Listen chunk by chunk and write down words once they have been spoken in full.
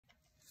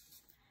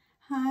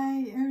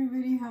Hi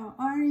everybody, how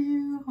are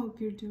you?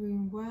 Hope you're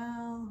doing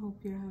well. Hope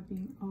you're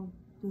having a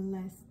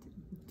blessed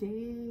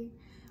day.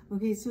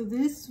 Okay, so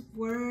this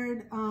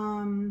word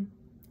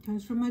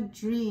comes from a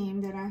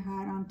dream that I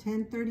had on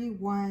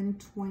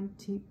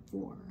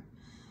 10/31/24.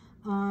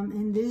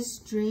 In this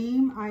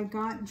dream, I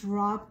got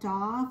dropped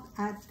off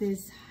at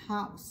this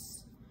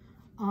house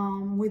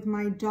with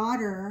my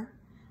daughter,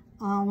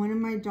 one of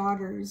my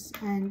daughters,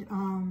 and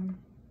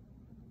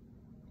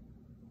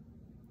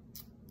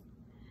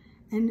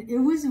it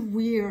was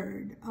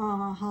weird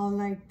how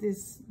like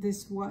this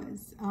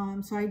was.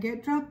 So I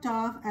get dropped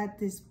off at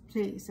this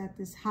place, at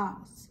this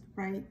house,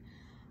 right?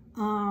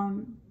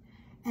 And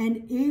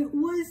it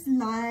was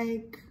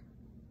like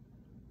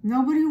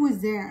nobody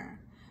was there,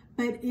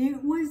 but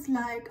it was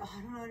like, oh,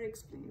 I don't know how to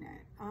explain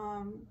it.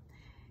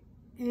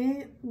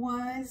 It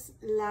was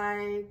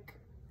like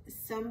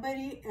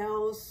somebody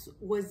else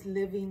was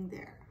living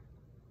there,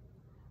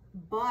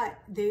 but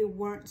they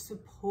weren't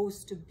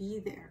supposed to be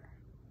there.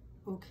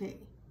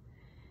 Okay,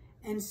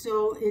 and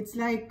so it's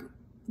like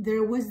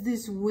there was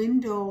this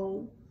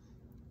window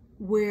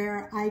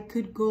where I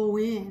could go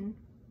in,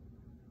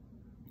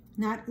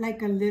 not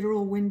like a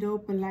literal window,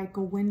 but like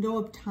a window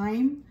of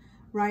time,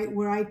 right,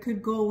 where I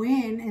could go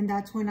in, and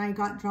that's when I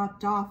got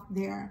dropped off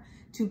there,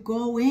 to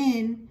go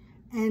in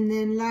and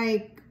then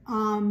like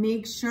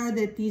make sure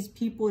that these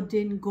people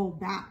didn't go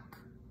back,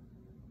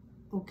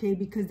 okay,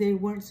 because they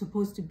weren't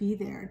supposed to be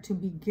there to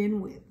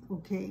begin with,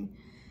 okay.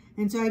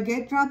 And so I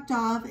get dropped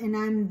off and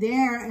I'm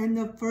there, and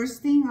the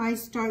first thing I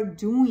start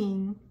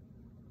doing,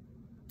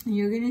 and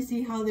you're going to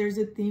see how there's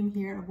a theme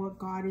here of what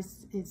God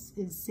is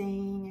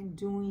saying and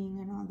doing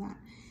and all that.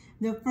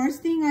 The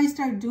first thing I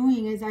start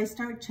doing is I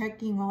start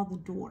checking all the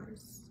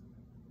doors,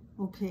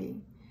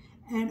 okay?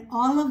 And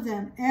all of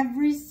them,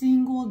 every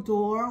single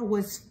door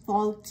was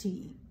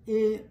faulty.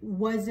 It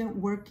wasn't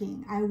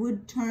working. I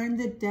would turn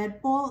the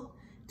deadbolt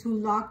to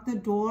lock the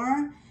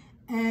door,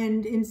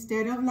 and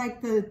instead of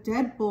like the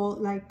deadbolt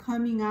like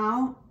coming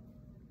out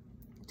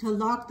to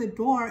lock the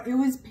door, it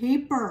was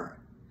paper,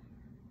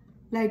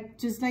 like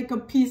just like a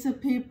piece of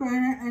paper.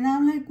 And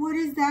I'm like, what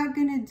is that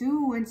gonna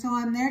do? And so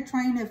I'm there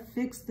trying to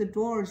fix the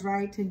doors,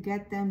 right, to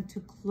get them to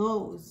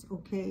close,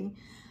 okay.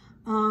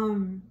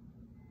 And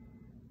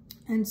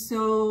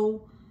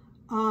so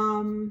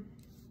what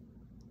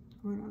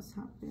else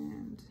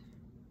happened?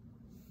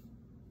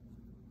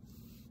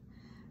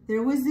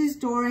 There was this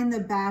door in the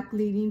back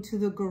leading to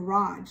the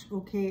garage,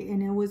 okay,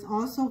 and it was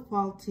also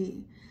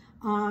faulty.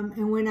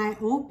 And when I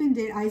opened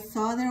it, I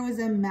saw there was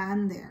a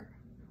man there,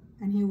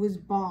 and he was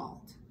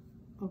bald,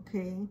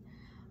 okay.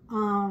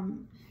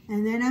 And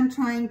then I'm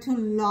trying to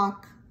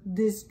lock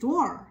this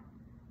door,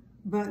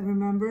 but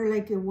remember,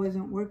 like, it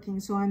wasn't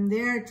working. So I'm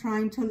there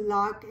trying to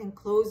lock and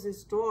close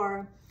this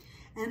door,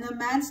 and the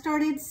man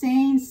started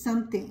saying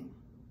something.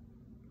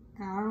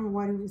 I don't know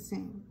what he was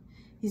saying.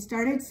 He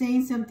started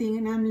saying something,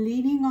 and I'm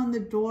leaning on the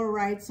door,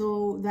 right,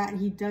 so that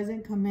he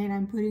doesn't come in.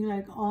 I'm putting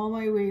like all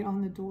my weight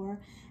on the door.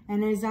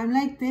 And as I'm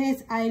like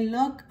this, I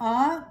look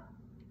up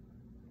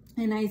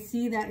and I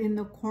see that in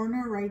the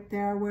corner right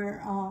there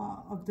where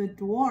of the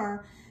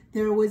door,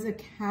 there was a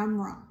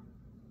camera.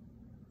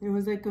 There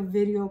was like a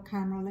video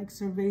camera, like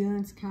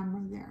surveillance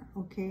camera there,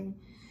 okay?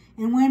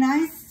 And when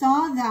I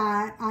saw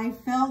that, I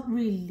felt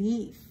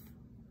relief.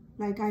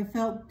 Like I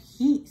felt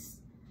peace.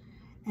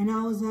 And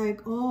I was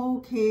like, oh,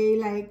 okay,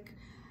 like,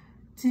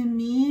 to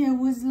me, it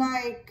was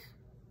like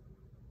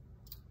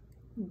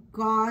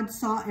God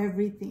saw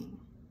everything.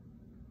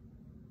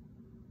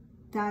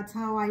 That's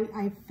how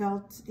I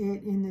felt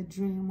it in the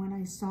dream when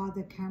I saw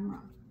the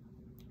camera,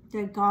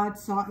 that God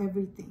saw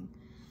everything.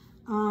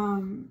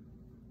 And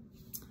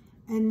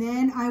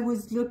then I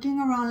was looking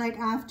around, like,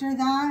 after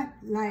that,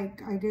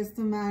 like, I guess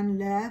the man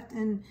left.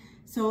 And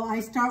so I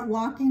start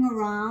walking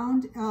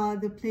around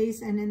the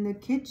place, and in the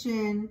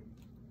kitchen,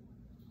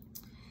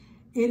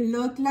 it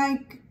looked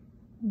like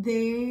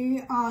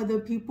the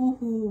people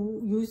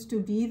who used to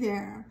be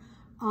there,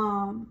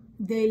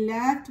 they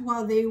left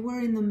while they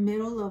were in the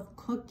middle of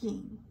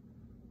cooking.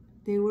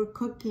 They were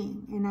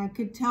cooking, and I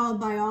could tell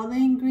by all the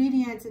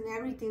ingredients and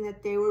everything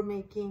that they were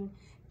making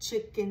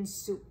chicken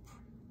soup,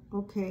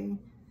 okay?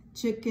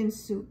 Chicken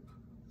soup.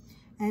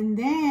 And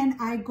then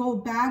I go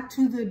back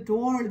to the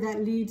door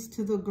that leads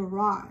to the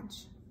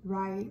garage,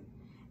 right?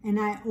 And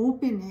I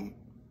open it.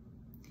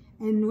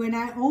 And when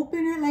I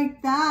open it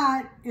like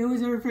that, it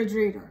was a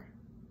refrigerator.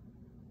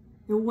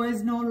 It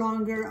was no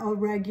longer a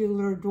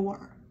regular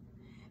door.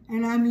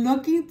 And I'm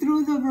looking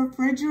through the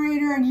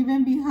refrigerator and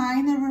even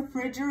behind the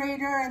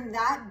refrigerator, and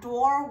that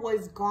door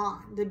was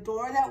gone. The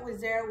door that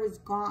was there was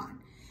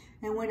gone.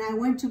 And when I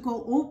went to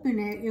go open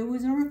it, it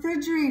was a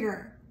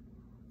refrigerator.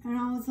 And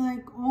I was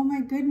like, oh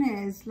my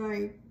goodness,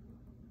 like,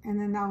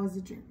 and then that was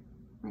the dream,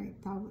 right?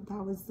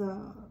 That was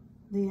the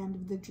end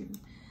of the dream.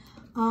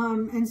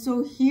 And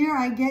so here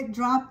I get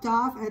dropped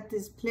off at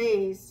this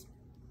place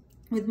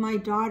with my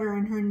daughter,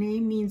 and her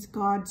name means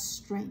God's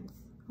strength,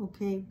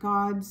 okay?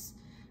 God's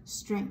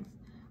strength,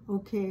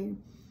 okay?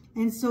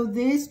 And so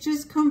this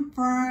just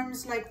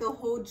confirms like the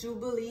whole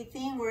Jubilee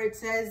thing where it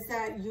says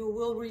that you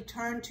will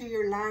return to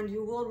your land,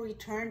 you will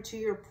return to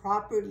your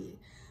property,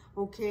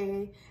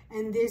 okay?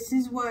 And this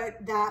is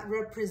what that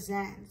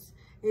represents.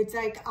 It's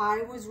like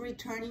I was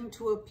returning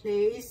to a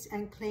place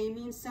and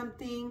claiming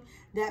something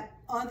that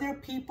other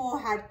people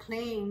had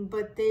claimed,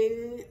 but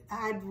they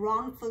had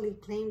wrongfully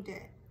claimed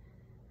it.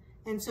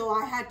 And so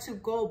I had to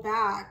go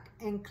back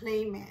and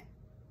claim it.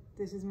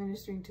 This is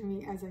ministering to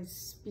me as I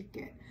speak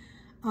it.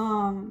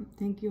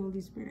 Thank you,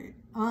 Holy Spirit.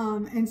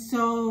 And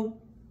so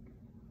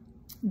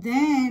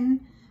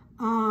then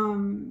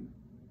I'm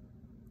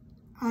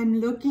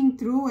looking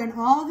through and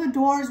all the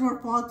doors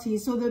were faulty.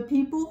 So the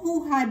people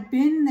who had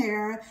been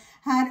there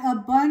had a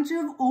bunch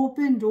of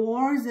open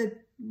doors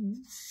that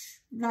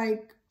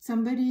like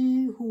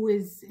somebody who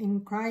is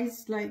in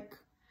Christ like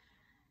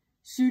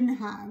shouldn't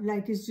have.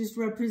 Like it's just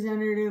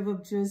representative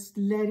of just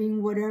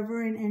letting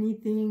whatever and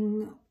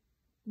anything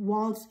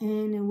waltz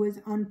in. It was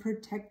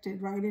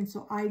unprotected, right? And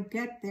so I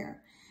get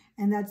there,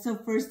 and that's the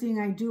first thing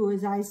I do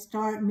is I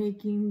start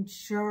making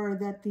sure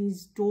that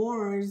these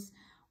doors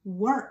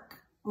work,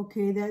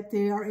 okay, that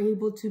they are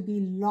able to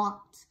be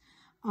locked.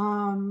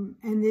 And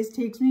this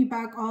takes me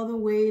back all the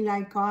way,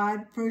 like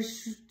God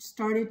first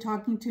started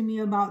talking to me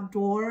about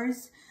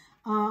doors,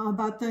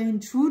 about the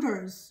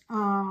intruders,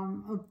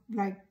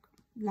 like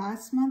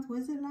last month,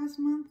 was it last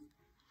month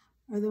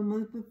or the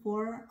month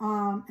before?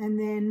 And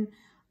then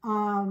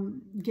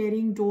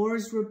getting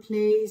doors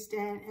replaced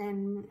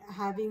and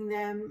having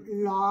them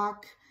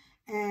lock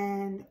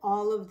and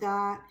all of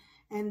that.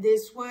 And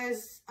this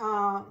was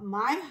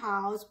my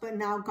house, but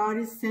now God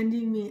is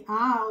sending me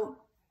out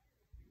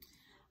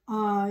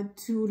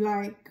to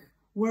like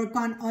work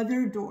on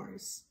other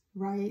doors,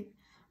 right?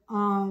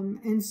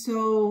 And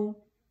so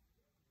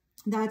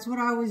that's what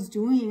I was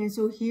doing. And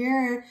so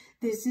here,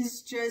 this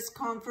is just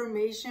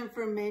confirmation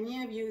for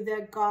many of you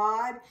that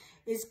God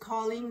is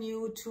calling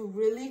you to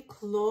really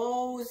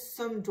close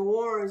some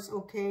doors,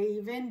 okay?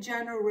 Even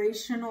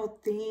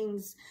generational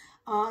things,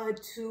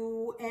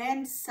 to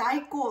end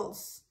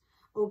cycles,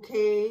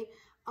 okay?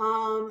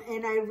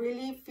 And I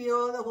really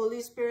feel the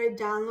Holy Spirit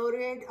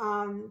downloaded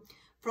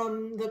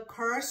from the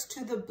curse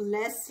to the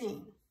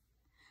blessing.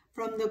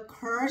 From the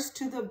curse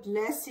to the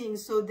blessing.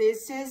 So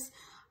this is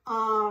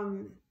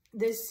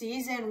this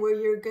season where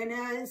you're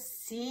gonna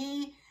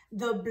see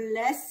the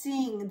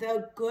blessing,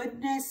 the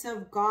goodness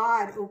of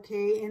God,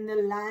 okay, in the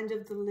land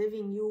of the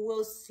living. You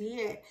will see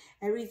it.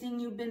 Everything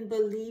you've been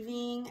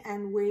believing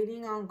and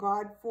waiting on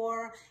God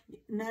for,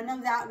 none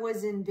of that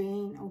was in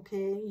vain,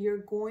 okay?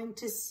 You're going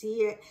to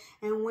see it.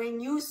 And when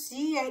you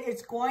see it,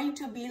 it's going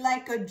to be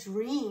like a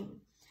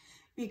dream.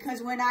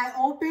 Because when I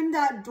opened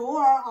that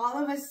door,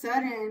 all of a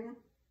sudden,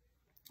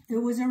 it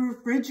was a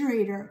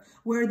refrigerator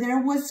where there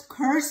was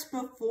curse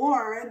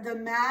before. The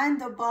man,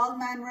 the bald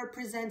man,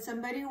 represents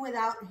somebody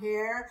without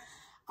hair,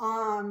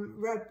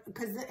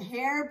 because the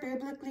hair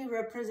biblically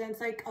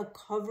represents like a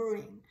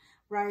covering,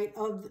 right,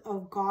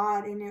 of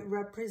God, and it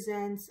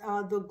represents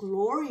the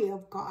glory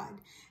of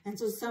God. And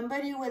so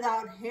somebody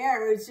without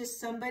hair is just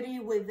somebody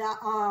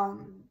without,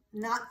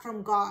 not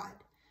from God,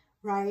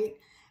 right?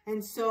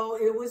 And so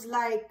it was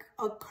like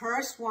a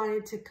curse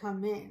wanted to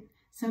come in.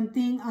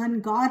 Something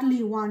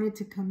ungodly wanted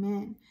to come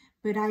in,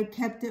 but I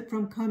kept it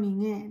from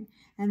coming in.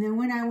 And then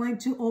when I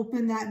went to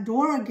open that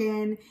door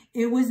again,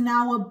 it was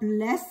now a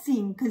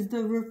blessing, because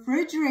the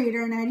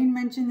refrigerator, and I didn't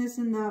mention this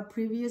in the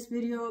previous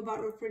video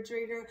about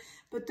refrigerator,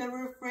 but the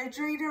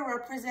refrigerator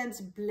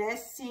represents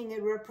blessing.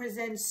 It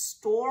represents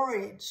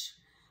storage,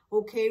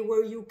 okay,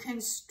 where you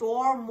can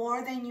store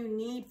more than you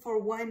need for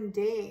one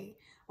day.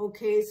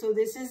 Okay, so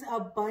this is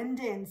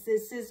abundance.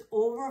 This is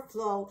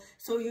overflow.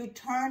 So you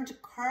turned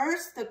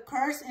the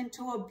curse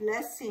into a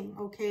blessing,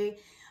 okay?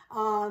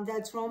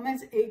 That's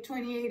Romans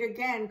 8:28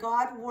 again.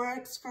 God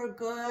works for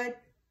good,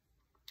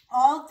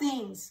 all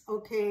things,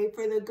 okay,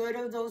 for the good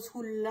of those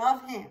who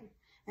love him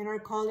and are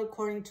called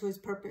according to his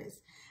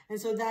purpose.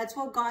 And so that's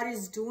what God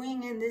is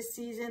doing in this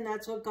season.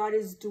 That's what God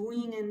is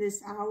doing in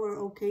this hour,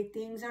 okay?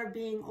 Things are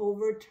being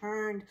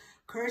overturned.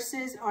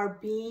 Curses are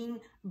being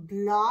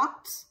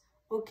blocked,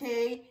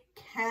 okay,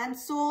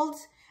 canceled,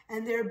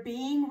 and they're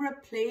being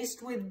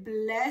replaced with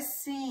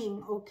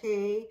blessing,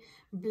 okay,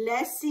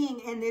 blessing.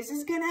 And this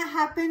is gonna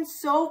happen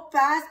so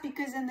fast,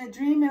 because in the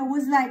dream it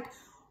was like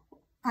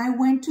I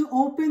went to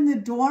open the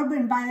door,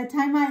 but by the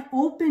time I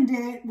opened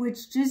it,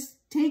 which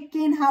just take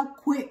in how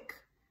quick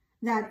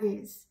that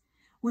is.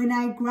 When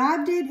I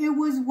grabbed it, it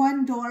was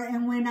one door,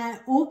 and when I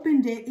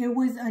opened it, it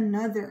was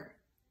another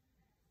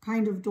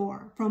kind of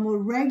door, from a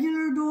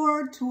regular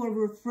door to a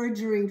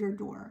refrigerator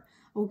door.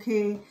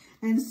 Okay,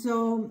 and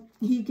so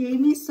he gave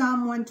me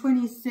Psalm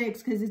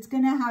 126, because it's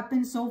going to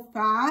happen so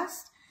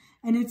fast,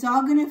 and it's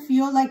all going to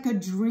feel like a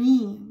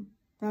dream.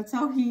 That's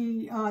how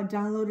he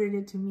downloaded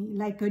it to me,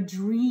 like a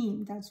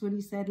dream. That's what he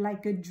said,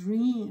 like a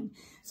dream.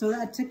 So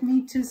that took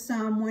me to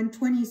Psalm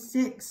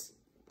 126.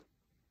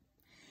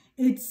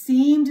 It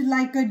seemed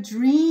like a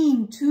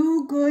dream,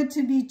 too good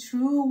to be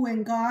true,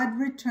 when God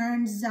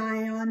returns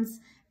Zion's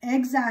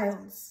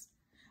exiles.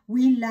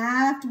 We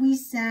laughed, we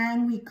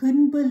sang, we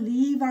couldn't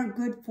believe our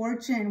good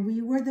fortune.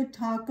 We were the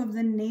talk of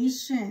the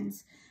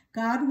nations.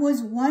 God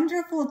was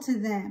wonderful to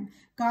them.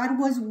 God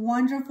was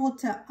wonderful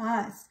to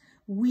us.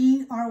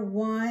 We are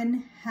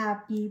one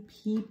happy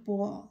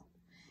people.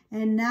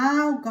 And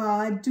now,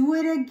 God, do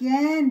it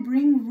again.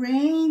 Bring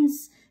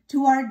rains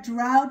to our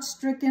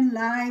drought-stricken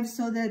lives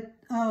so that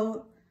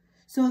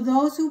so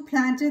those who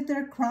planted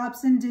their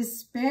crops in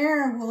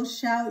despair will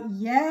shout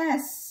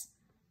yes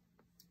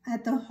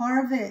at the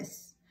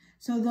harvest.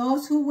 So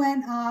those who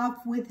went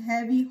off with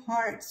heavy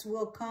hearts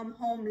will come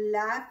home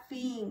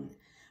laughing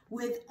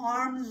with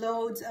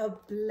armloads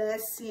of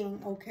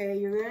blessing. Okay,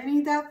 you're gonna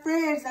need that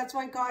fridge. That's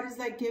why God is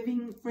like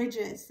giving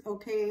fridges,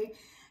 okay?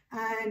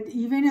 And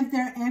even if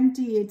they're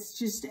empty, it's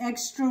just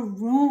extra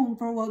room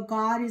for what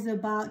God is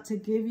about to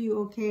give you,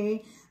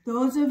 okay?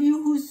 Those of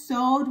you who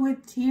sowed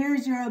with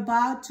tears, you're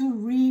about to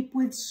reap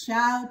with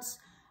shouts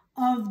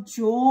of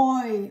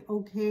joy,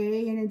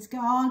 okay? And it's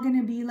all going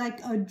to be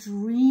like a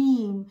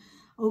dream,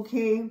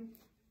 okay?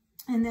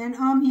 And then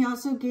he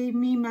also gave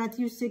me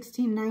Matthew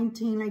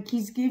 16:19, like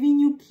he's giving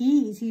you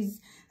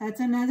keys. That's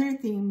another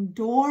theme.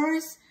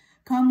 Doors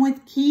come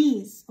with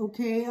keys,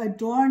 okay? A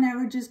door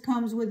never just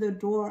comes with a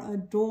door. A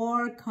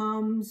door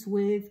comes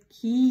with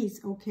keys,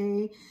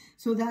 okay?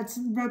 So that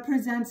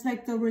represents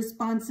like the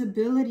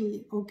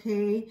responsibility,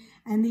 okay?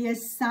 And the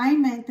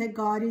assignment that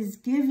God is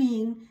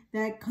giving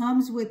that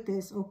comes with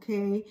this,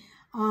 okay?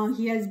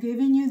 He has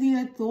given you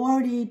the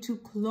authority to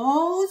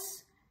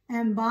close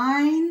and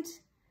bind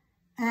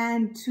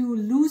and to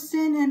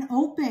loosen and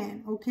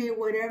open, okay?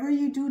 Whatever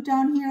you do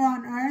down here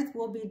on earth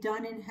will be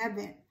done in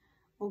heaven,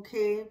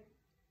 okay?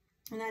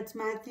 And that's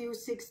Matthew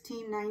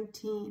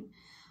 16:19.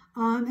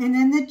 And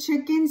then the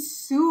chicken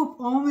soup.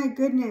 Oh my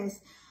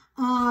goodness.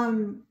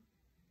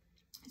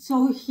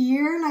 So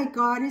here, like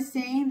God is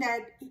saying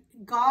that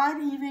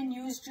God even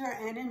used your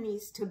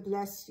enemies to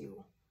bless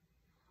you.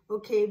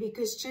 Okay,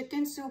 because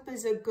chicken soup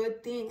is a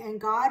good thing. And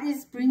God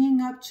is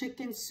bringing up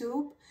chicken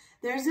soup.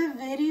 There's a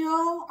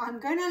video. I'm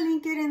going to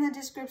link it in the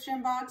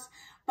description box.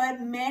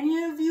 But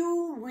many of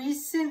you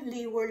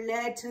recently were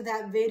led to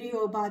that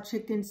video about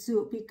chicken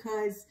soup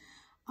because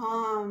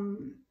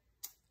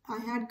I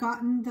had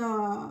gotten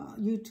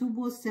YouTube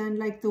will send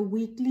like the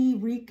weekly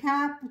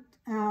recap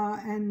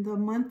and the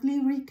monthly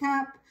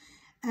recap,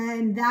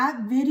 and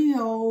that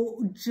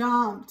video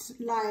jumped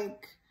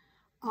like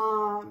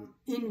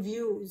in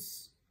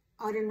views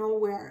out of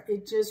nowhere.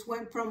 It just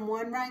went from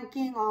one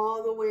ranking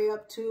all the way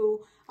up to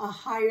a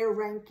higher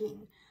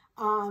ranking.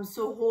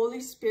 So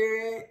Holy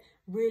Spirit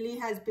really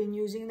has been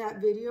using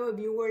that video. If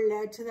you were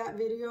led to that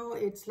video,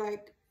 it's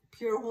like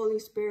pure Holy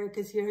Spirit,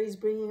 because here he's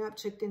bringing up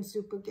chicken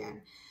soup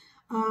again.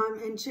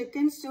 And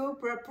chicken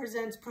soup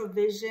represents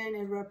provision.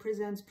 It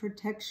represents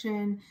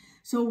protection.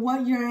 So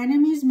what your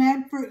enemies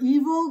meant for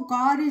evil,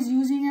 God is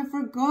using it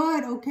for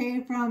good,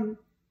 okay? From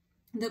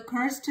the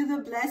curse to the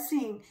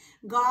blessing,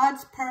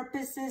 God's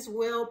purposes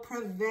will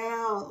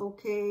prevail,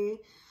 okay?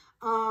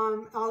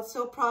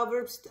 Also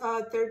Proverbs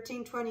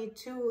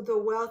 13:22, the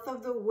wealth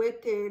of the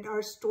wicked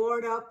are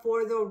stored up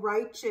for the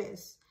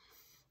righteous.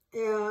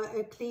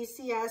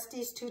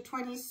 Ecclesiastes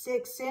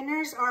 2:26,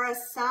 sinners are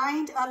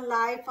assigned a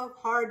life of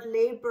hard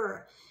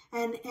labor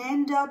and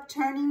end up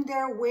turning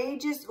their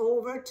wages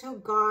over to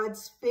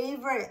God's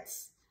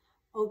favorites,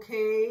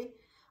 okay?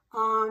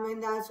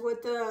 And that's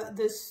what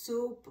the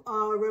soup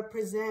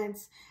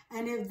represents.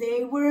 And if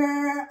they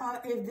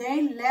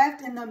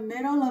left in the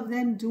middle of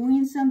them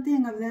doing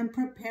something, of them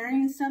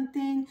preparing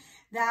something,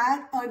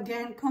 that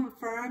again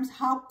confirms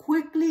how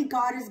quickly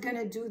God is going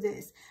to do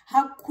this.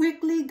 How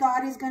quickly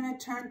God is going to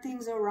turn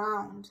things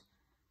around.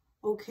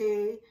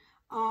 Okay?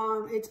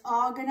 It's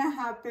all going to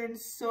happen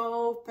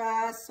so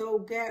fast. So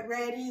get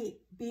ready.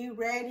 Be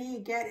ready.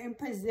 Get in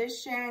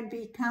position.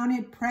 Be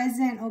counted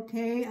present.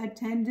 Okay?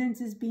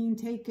 Attendance is being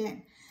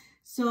taken.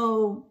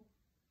 So,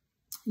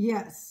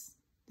 yes,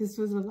 this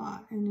was a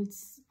lot. And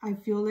I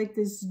feel like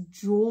this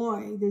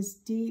joy, this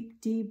deep,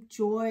 deep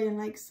joy and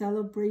like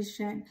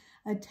celebration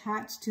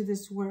attached to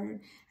this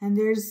word. And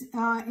there's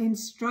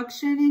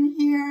instruction in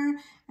here.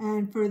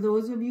 And for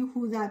those of you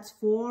who that's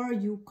for,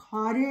 you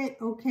caught it.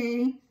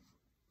 Okay?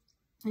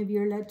 If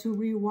you're led to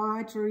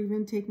rewatch or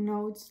even take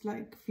notes,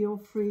 like feel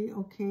free,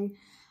 okay?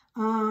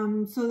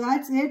 So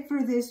that's it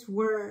for this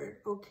word,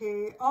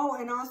 okay? Oh,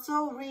 and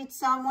also read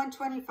Psalm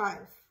 125.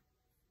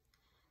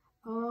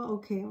 Oh,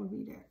 okay, I'll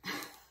read it.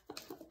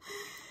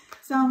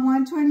 Psalm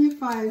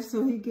 125,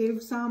 so he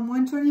gave Psalm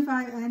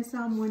 125 and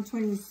Psalm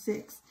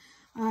 126.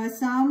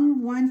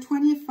 Psalm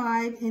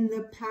 125 in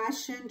the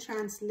Passion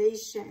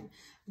Translation.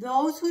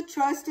 Those who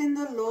trust in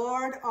the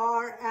Lord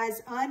are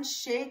as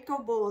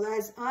unshakable,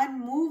 as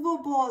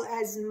unmovable,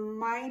 as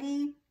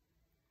mighty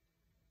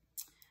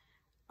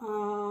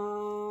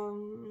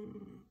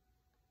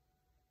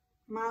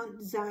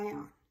Mount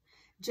Zion.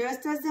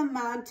 Just as the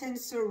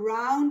mountains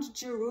surround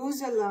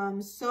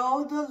Jerusalem,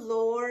 so the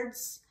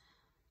Lord's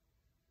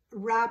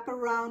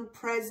wraparound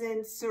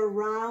presence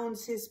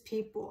surrounds his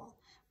people.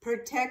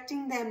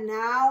 protecting them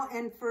now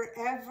and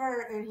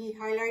forever. And he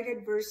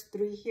highlighted verse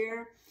 3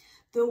 here.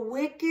 The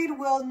wicked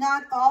will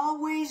not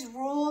always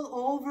rule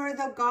over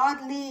the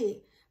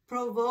godly,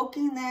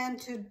 provoking them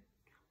to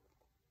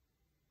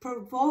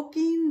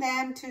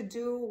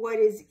do what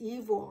is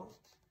evil.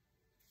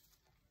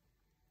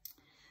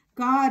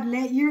 God,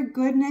 let your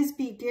goodness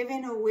be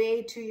given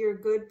away to your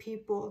good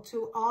people,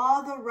 to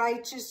all the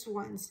righteous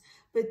ones.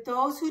 But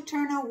those who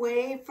turn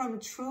away from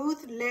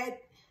truth,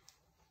 let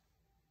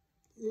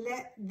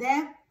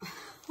them, oh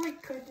my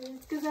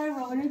goodness, because I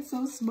wrote it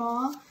so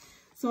small,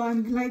 so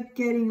I'm like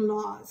getting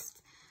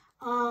lost.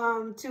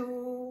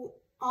 To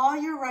all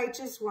your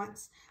righteous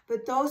ones.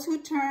 But those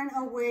who turn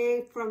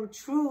away from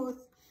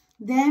truth,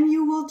 them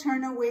you will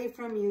turn away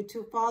from you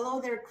to follow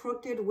their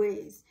crooked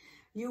ways.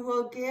 You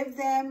will give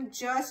them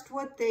just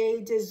what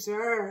they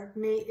deserve.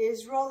 May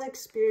Israel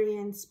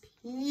experience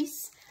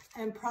peace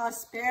and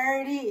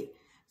prosperity.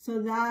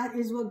 So that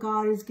is what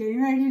God is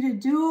getting ready to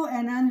do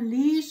and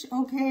unleash,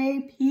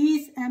 okay,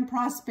 peace and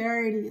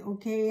prosperity,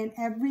 okay, and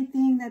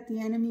everything that the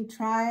enemy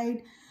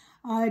tried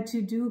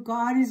to do,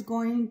 God is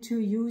going to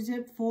use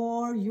it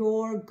for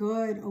your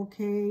good,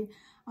 okay.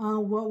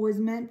 What was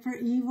meant for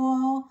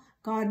evil,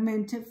 God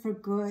meant it for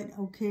good,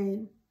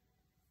 okay.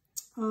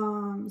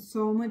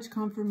 So much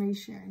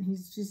confirmation.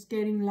 He's just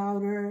getting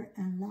louder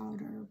and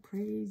louder.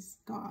 Praise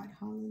God.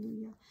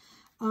 Hallelujah.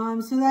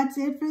 So that's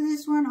it for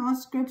this one. All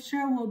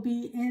scripture will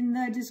be in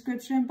the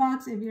description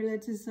box. If you're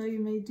led to so, you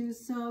may do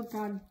so.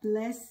 God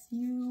bless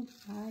you.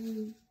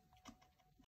 Bye.